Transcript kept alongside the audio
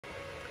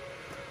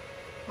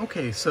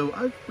Okay, so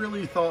I've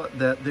really thought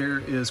that there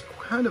is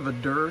kind of a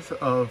dearth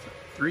of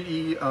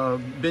 3D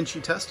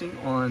benchy testing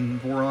on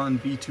Voron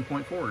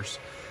V2.4s.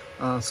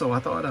 So I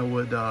thought I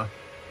would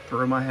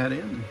throw my hat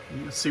in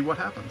and see what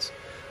happens.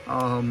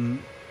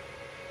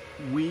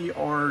 We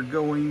are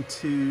going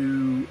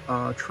to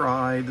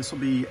try, this will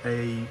be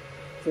a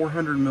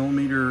 400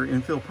 millimeter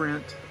infill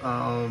print,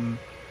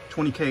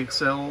 20K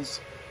accels.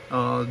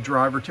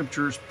 Driver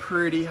temperature is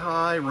pretty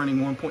high, running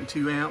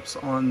 1.2 amps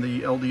on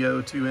the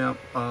LDO 2 amp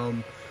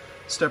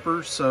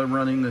steppers, so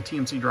running the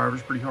TMC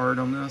drivers pretty hard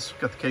on this.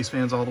 Got the case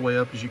fans all the way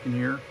up, as you can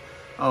hear.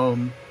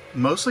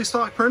 Mostly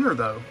stock printer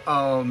though.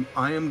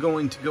 I am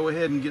going to go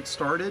ahead and get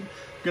started.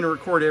 I'm going to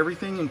record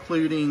everything,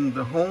 including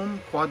the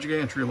home quad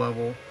gantry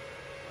level,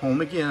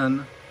 home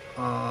again,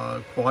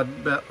 bed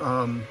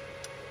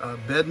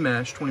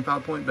mesh,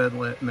 25-point bed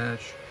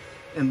mesh,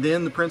 and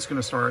then the print's going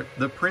to start.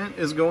 The print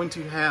is going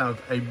to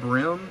have a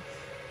brim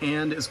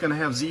and it's going to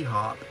have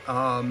Z-hop.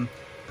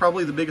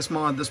 Probably the biggest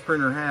mod this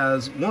printer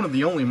has, one of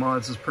the only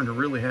mods this printer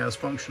really has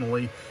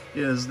functionally,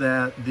 is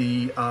that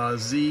the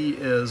Z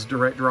is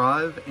direct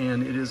drive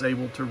and it is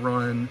able to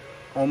run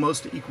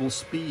almost equal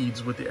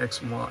speeds with the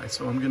X and Y.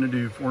 So I'm going to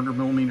do 400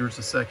 millimeters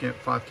a second,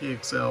 5K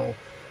accel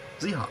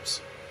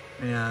Z-hops.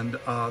 And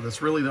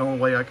that's really the only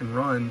way I can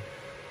run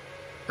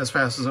as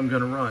fast as I'm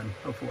going to run,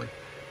 hopefully.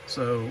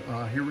 So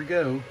here we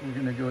go. We're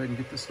going to go ahead and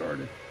get this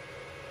started.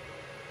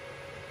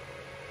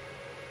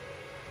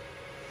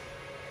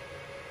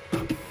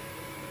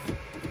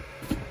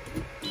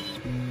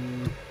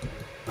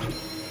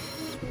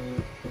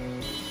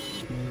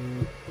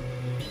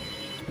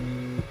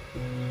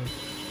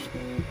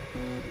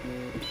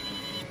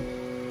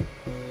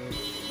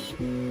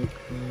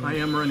 I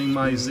am running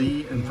my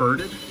Z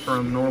inverted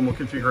from normal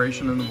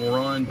configuration in the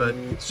Voron, but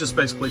it's just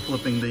basically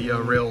flipping the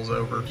rails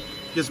over.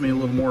 Gives me a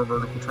little more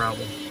vertical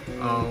travel.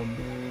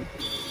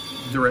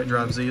 Direct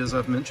drive Z, as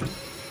I've mentioned.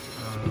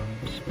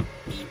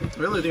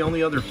 Really the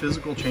only other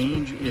physical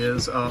change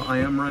is I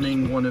am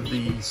running one of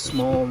the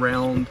small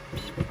round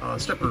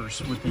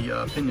steppers with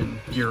the pinion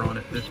gear on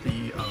it that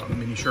the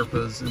mini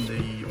Sherpas and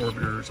the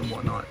orbiters and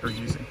whatnot are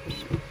using.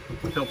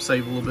 It helps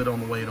save a little bit on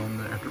the weight on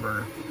the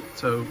afterburner.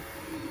 So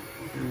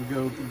here we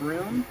go with the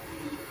brim.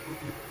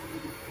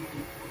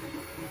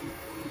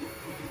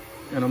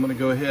 And I'm going to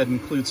go ahead and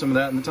include some of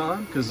that in the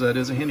time because that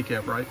is a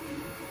handicap, right?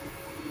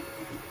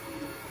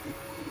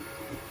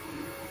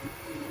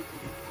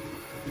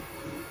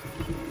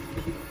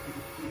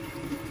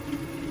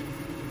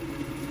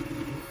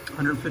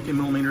 (150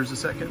 millimeters a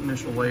second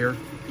initial layer,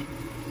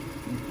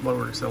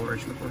 lower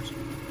acceleration, of course.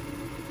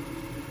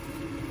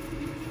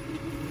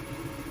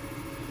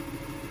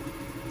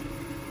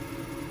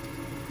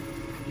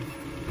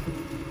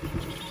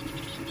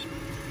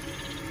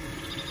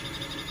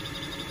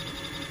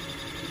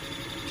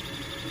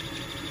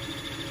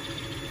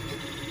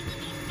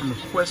 I'm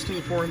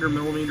requesting 400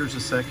 millimeters a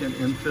second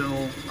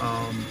infill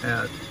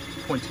at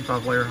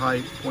 0.25 layer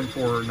height,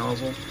 0.4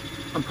 nozzle.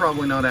 I'm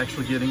probably not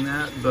actually getting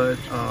that, but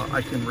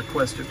I can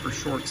request it for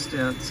short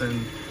stints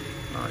and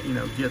you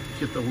know, get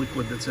the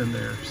liquid that's in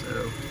there.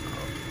 So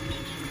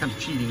kind of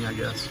cheating, I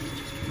guess.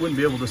 Wouldn't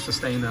be able to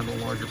sustain that on a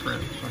larger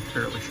print, I'm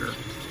fairly sure.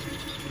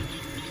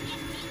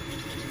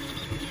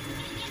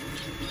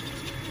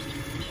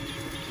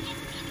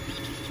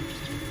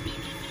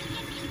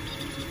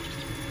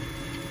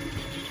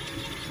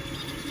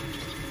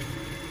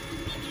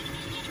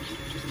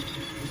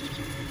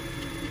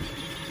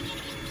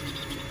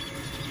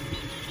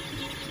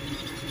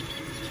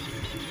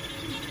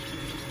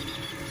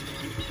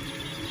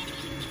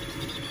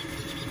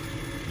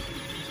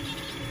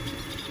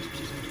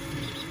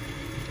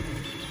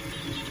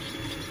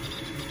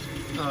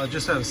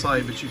 Just out of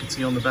sight, but you can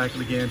see on the back of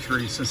the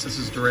gantry, since this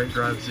is direct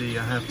drive Z,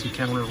 I have to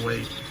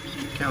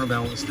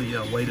counterbalance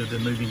the weight of the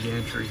moving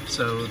gantry.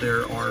 So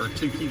there are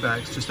two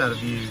keybacks just out of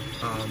view,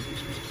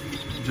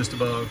 just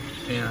above,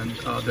 and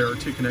there are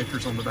two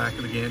connectors on the back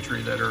of the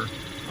gantry that are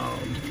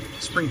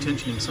spring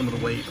tensioning some of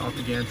the weight off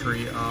the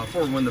gantry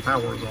for when the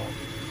power is off.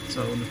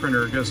 So when the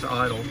printer goes to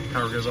idle,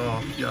 power goes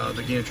off,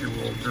 the gantry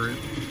will droop.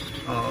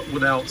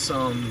 Without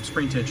some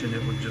spring tension,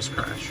 it would just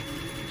crash.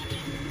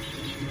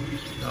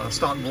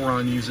 Stock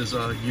Voron uses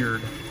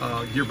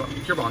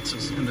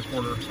gearboxes in the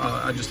corner.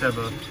 I just have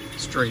a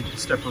straight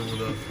stepper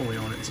with a pulley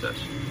on it instead.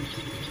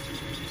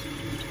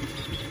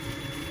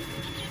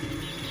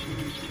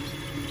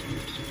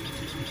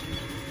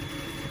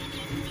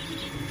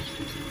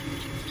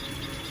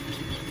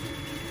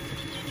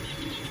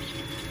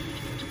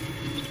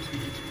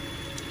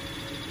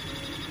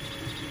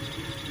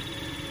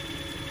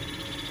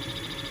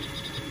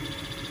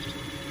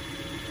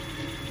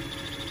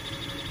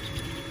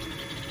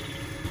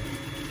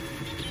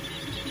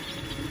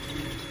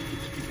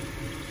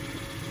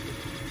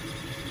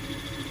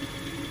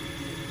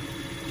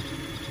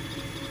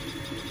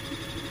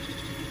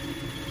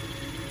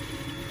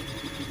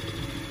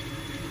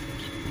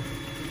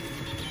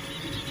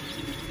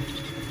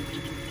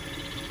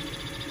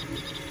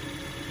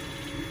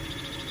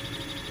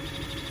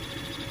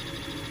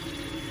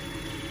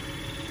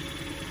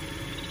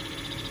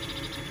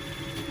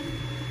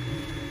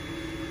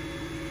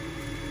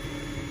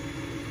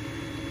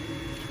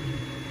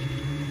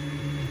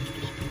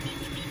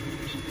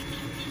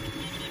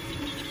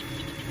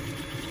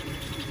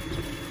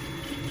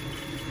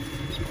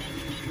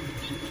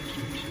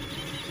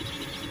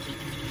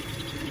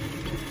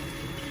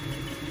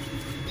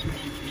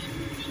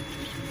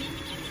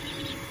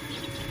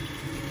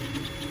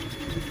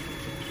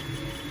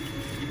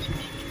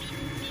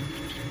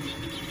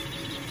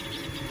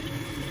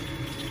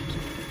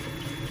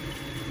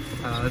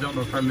 I don't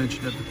know if I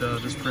mentioned it, but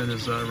this print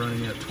is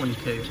running at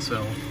 20K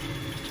accel.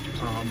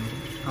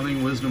 I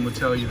think wisdom would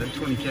tell you that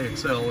 20K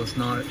accel is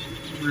not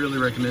really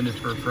recommended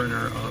for a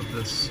printer of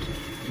this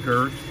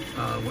girth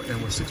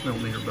and with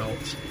 6mm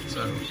belts.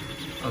 So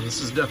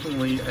this is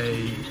definitely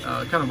a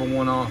kind of a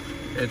one-off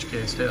edge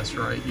case test,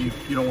 right? You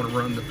don't want to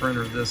run the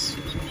printer this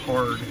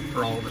hard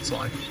for all of its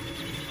life.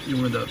 You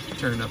end up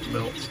tearing up the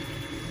belts.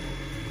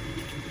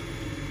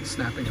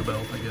 Snapping a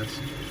belt, I guess.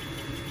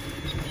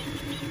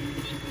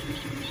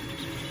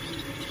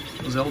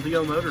 Those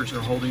LDO motors are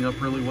holding up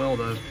really well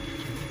though,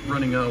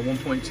 running a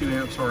 1.2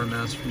 amps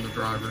RMS from the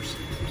drivers.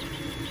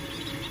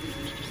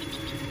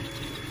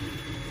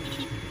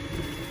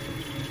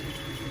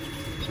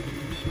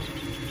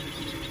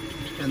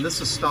 And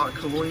this is stock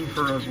cooling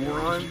for a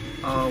Voron,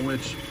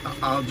 which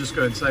I'll just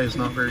go ahead and say is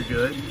not very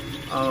good.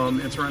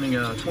 It's running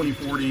a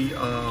 2040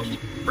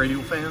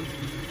 radial fan,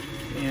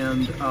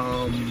 and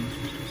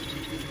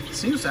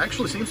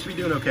actually seems to be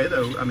doing okay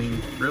though. I mean,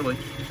 really.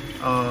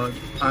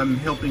 I'm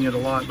helping it a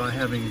lot by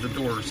having the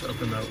doors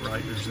open up,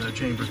 right? There's no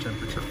chamber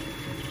temperature.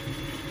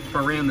 If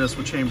I ran this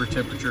with chamber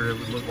temperature, it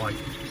would look like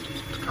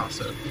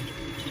Picasso.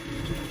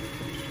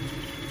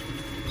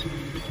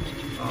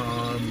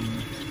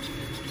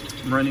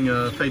 I'm running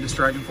a Fadus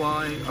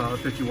Dragonfly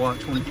 50 watt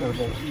 24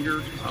 volt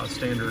heater,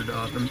 standard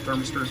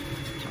thermistor.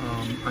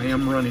 I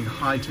am running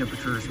high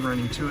temperatures,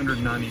 running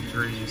 290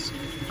 degrees.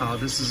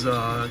 This is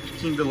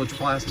King Village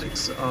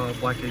Plastics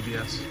black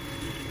ABS.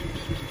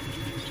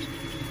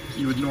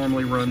 You would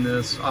normally run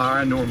this,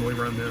 I normally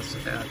run this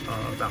at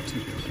about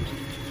 250.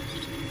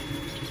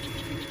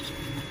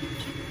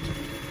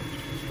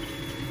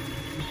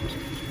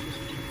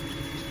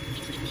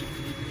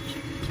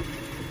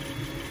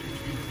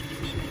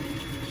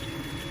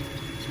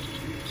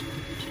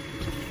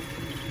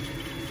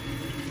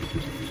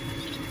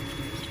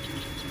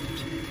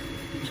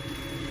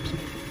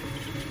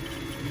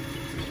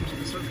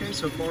 It's okay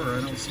so far.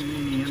 I don't see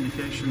any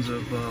indications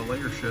of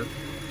layer shift.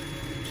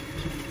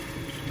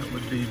 That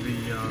would be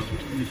the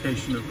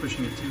indication of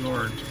pushing it too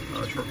hard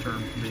short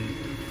term, to be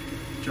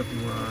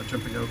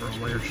jumping over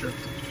on layer shift.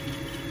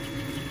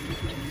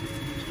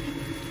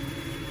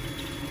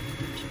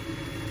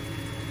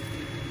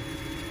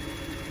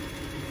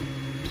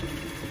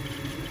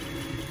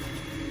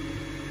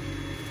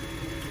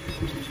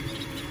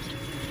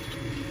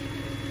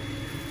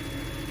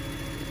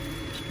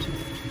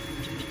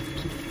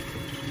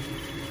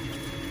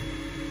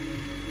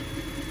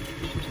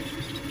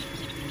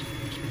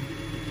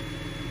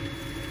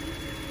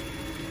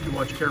 If you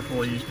watch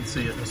carefully, you can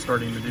see it is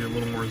starting to do a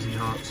little more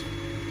Z-hops.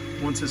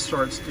 Once it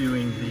starts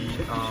doing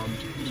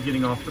the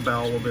getting off the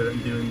bow a little bit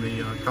and doing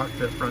the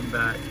cockpit front and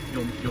back,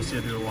 you'll see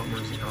it do a lot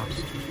more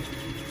Z-hops.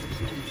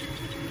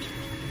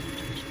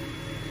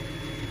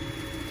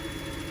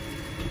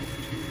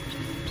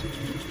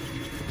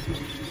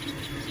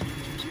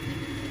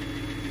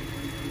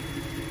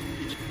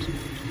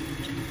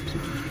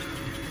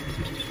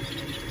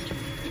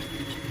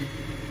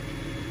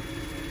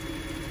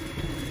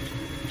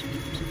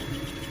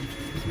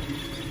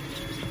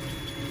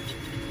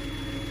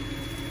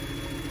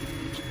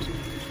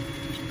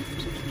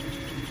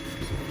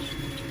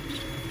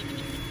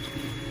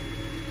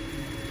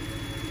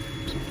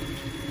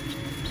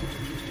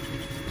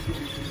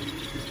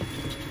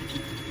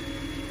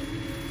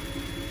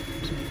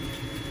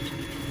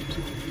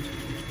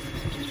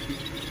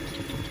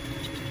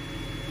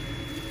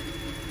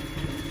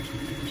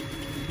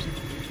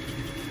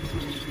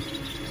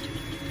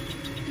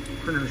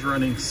 Printer's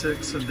running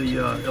 6 of the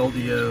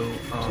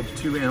LDO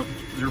 2 amp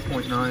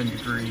 0.9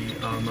 degree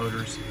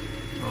motors,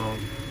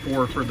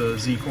 4 for the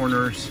Z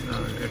corners,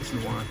 X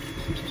and Y.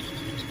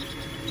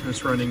 And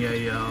it's running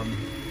a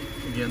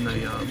again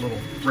a little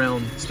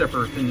round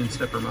stepper, pinion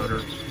stepper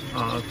motor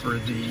for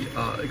the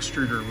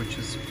extruder, which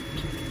is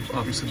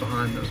obviously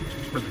behind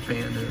where the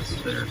fan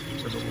is there,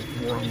 where the little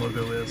Voron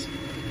logo is.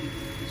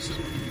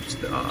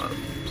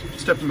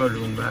 Stepper motor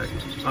on the back.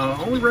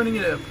 Only running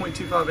it at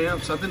 0.25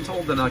 amps. I've been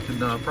told that I could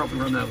probably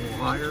run that a little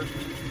higher,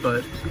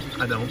 but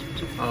I don't.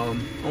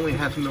 Only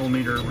 0.5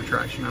 millimeter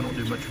retraction. I don't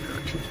do much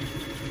retraction.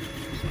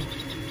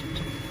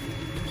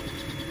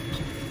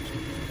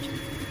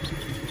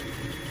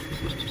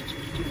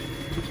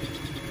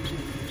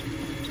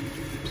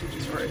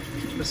 Sorry, I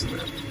keep missing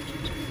that.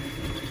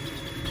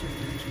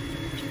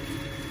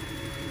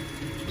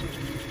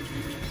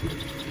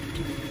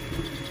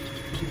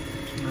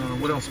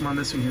 What else am I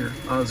missing here?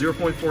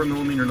 0.4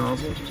 millimeter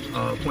nozzle,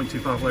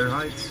 0.25 layer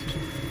heights.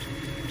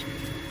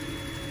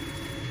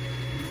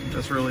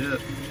 That's really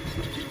it.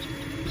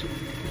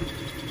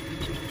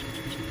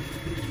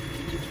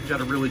 Got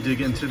to really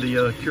dig into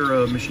the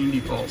Cura machine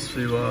defaults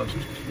to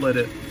let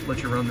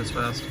you run this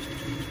fast.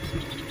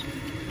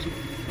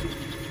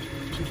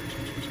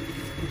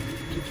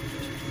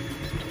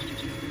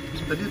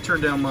 I did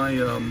turn down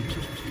my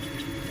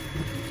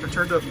I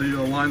turned up the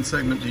line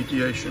segment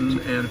deviation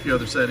and a few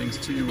other settings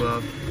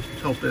to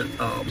help it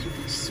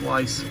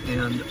slice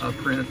and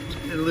print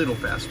a little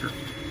faster.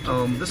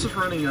 This is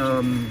running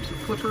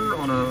Klipper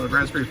on a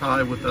Raspberry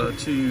Pi with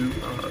 2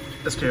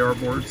 SKR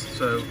boards,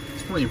 so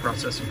it's plenty of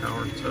processing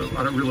power. So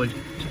I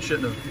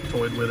shouldn't have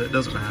toyed with it.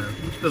 Doesn't matter.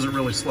 It doesn't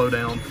really slow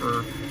down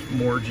for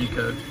more G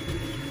code.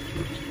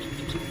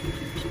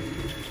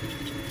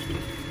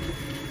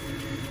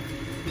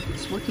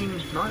 It's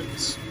looking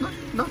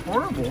not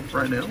horrible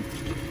right now.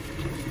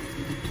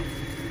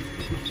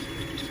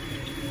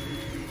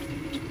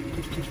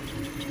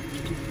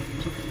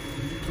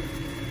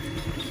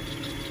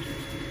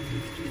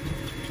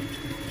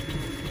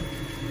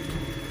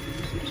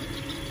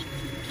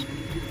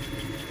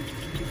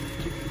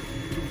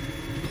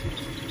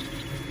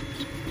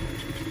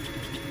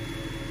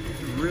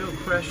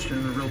 The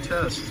real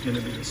test is going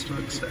to be the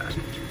smokestack,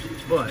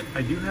 but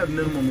I do have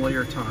minimum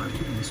layer time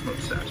in the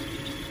smokestack,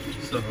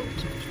 so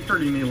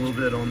hurting me a little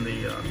bit on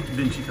the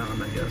benchy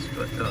time, I guess,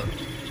 but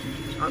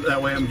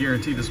that way I'm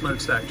guaranteed the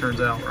smokestack turns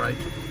out right.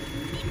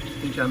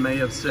 I think I may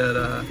have said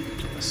a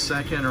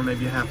second or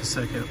maybe a half a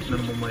second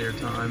minimum layer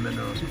time and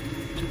a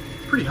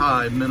pretty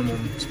high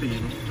minimum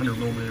speed, 100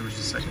 millimeters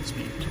a second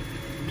speed.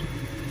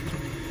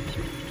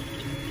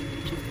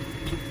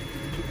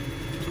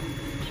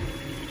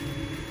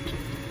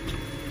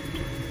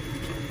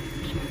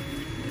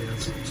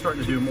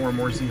 Starting to do more and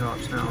more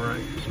Z-hops now,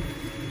 right?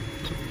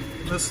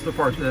 This is the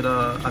part that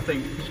I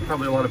think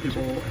probably a lot of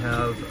people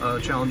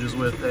have challenges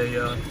with. They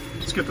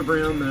skip the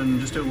brim and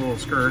just do a little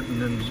skirt and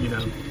then, you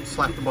know,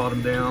 slap the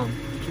bottom down,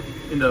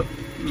 end up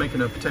making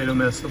a potato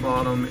mess at the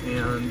bottom,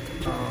 and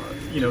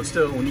you know,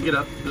 still when you get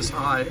up this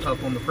high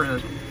up on the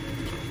print,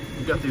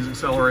 you've got these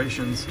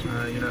accelerations,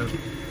 you know,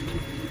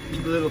 a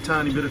little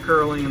tiny bit of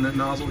curling and that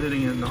nozzle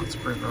hitting and knocks the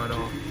print right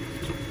off.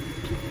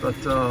 But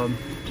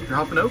if you're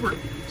hopping over it,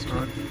 it's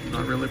not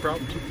really a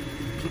problem.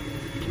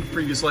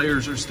 Previous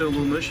layers are still a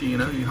little mushy, you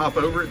know. You hop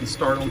over it and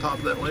start on top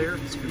of that layer,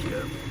 it's good to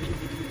go.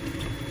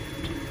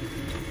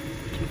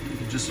 You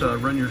can just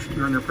run your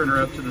printer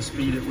up to the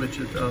speed at which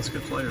it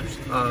skips layers,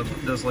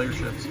 does layer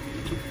shifts.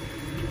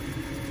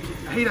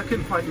 I hate I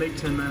couldn't quite make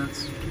 10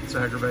 minutes. It's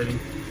aggravating.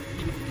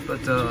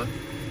 But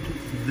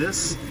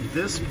this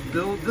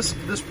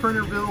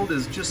printer build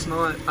is just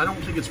not. I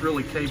don't think it's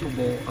really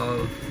capable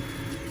of.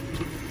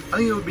 I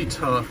think it would be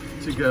tough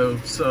to go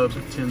sub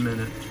 10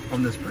 minute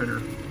on this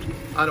printer.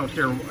 I don't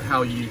care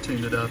how you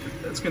tune it up,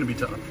 it's going to be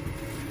tough.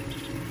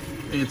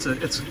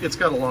 It's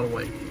got a lot of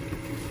weight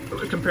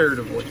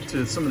comparatively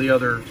to some of the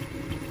other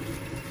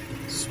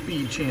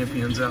speed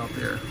champions out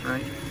there,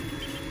 right?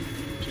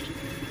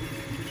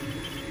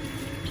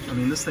 I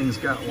mean, this thing's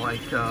got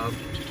like, oh,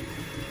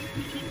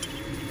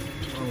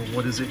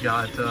 what has it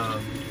got?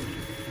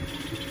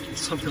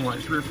 Something like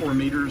 3 or 4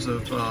 meters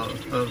of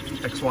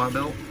XY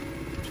belt.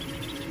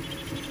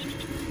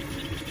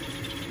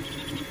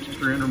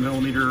 300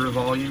 millimeter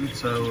volume,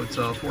 so it's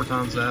 4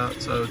 times that,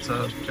 so it's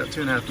got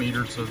 2.5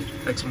 meters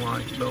of X and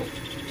Y belt.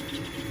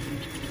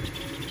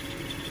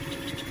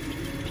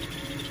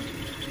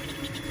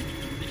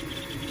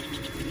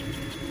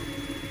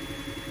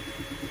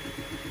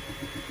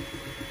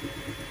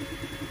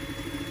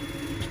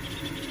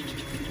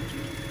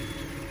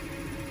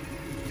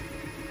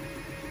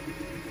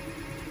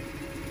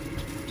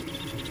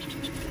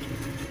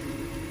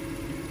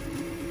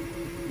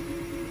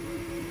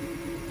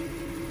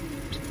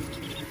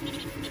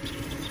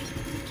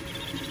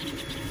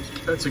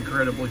 That's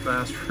incredibly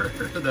fast for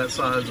that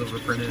size of a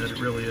printhead. It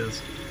really is.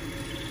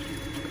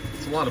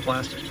 It's a lot of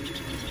plastic.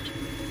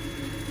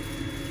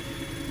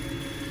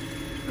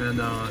 And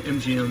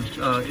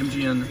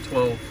MGN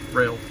 12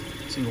 rail,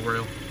 single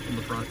rail on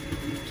the front.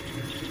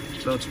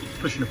 So it's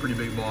pushing a pretty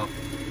big block.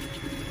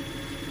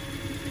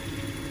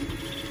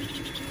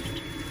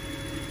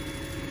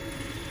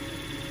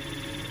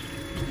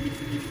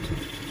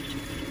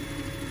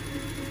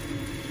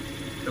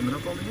 Coming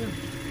up on the end.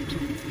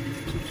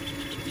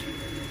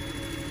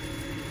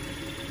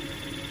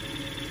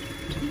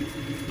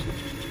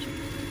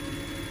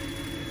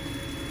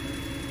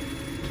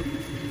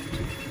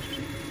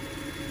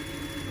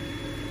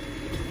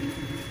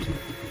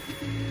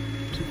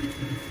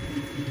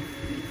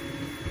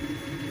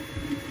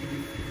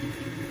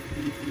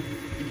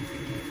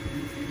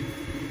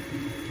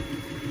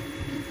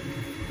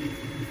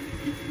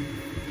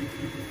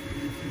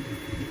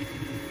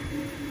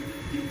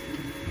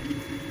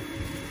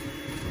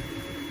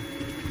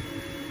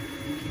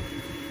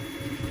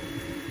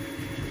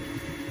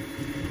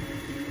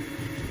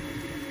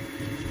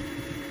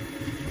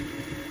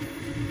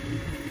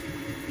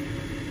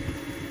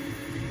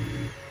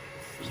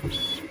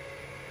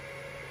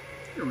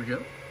 Here we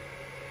go.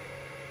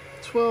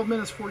 12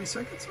 minutes, 40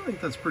 seconds. I think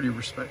that's pretty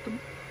respectable.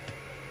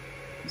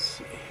 Let's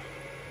see.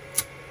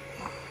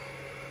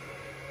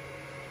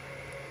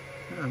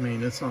 I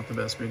mean, it's not the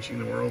best benchy in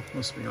the world,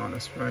 let's be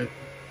honest, right?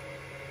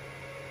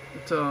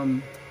 But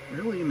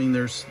really, I mean,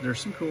 there's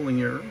some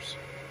cooling errors,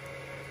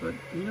 but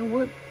you know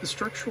what? It's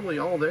structurally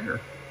all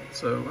there.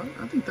 So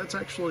I think that's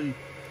actually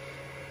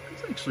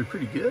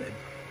pretty good.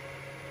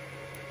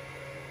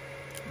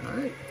 All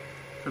right.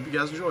 Hope you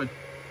guys enjoyed.